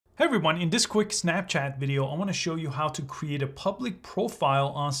Hey everyone, in this quick Snapchat video, I want to show you how to create a public profile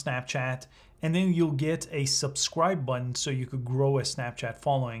on Snapchat, and then you'll get a subscribe button so you could grow a Snapchat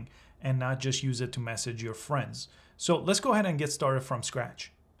following and not just use it to message your friends. So let's go ahead and get started from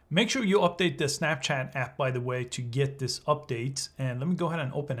scratch. Make sure you update the Snapchat app, by the way, to get this update. And let me go ahead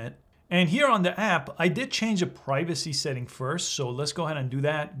and open it. And here on the app, I did change the privacy setting first. So let's go ahead and do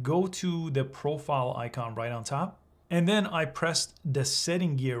that. Go to the profile icon right on top. And then I pressed the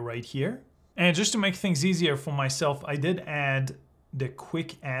setting gear right here. And just to make things easier for myself, I did add the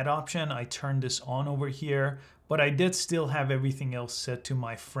quick add option. I turned this on over here, but I did still have everything else set to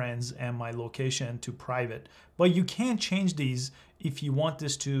my friends and my location to private. But you can change these if you want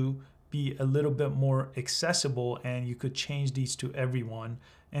this to be a little bit more accessible, and you could change these to everyone.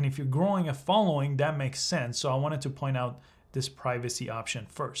 And if you're growing a following, that makes sense. So I wanted to point out this privacy option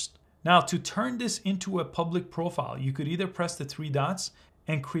first. Now, to turn this into a public profile, you could either press the three dots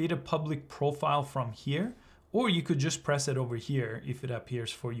and create a public profile from here, or you could just press it over here if it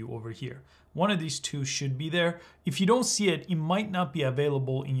appears for you over here. One of these two should be there. If you don't see it, it might not be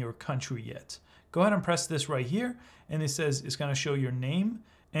available in your country yet. Go ahead and press this right here, and it says it's going to show your name.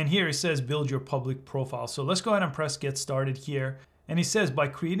 And here it says build your public profile. So let's go ahead and press get started here. And it says, by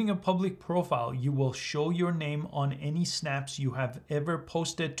creating a public profile, you will show your name on any snaps you have ever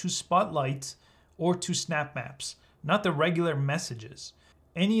posted to Spotlight or to Snap Maps, not the regular messages.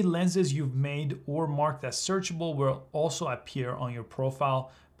 Any lenses you've made or marked as searchable will also appear on your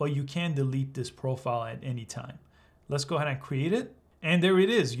profile, but you can delete this profile at any time. Let's go ahead and create it. And there it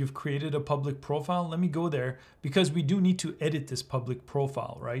is. You've created a public profile. Let me go there because we do need to edit this public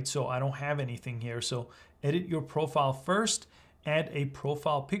profile, right? So I don't have anything here. So edit your profile first. Add a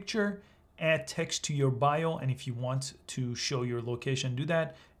profile picture, add text to your bio, and if you want to show your location, do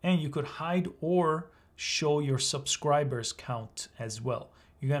that. And you could hide or show your subscribers count as well.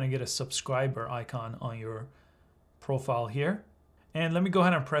 You're gonna get a subscriber icon on your profile here. And let me go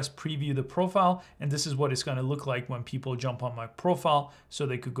ahead and press preview the profile, and this is what it's gonna look like when people jump on my profile, so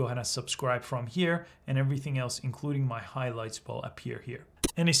they could go ahead and subscribe from here, and everything else, including my highlights, will appear here.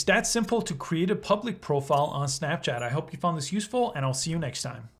 And it's that simple to create a public profile on Snapchat. I hope you found this useful, and I'll see you next time.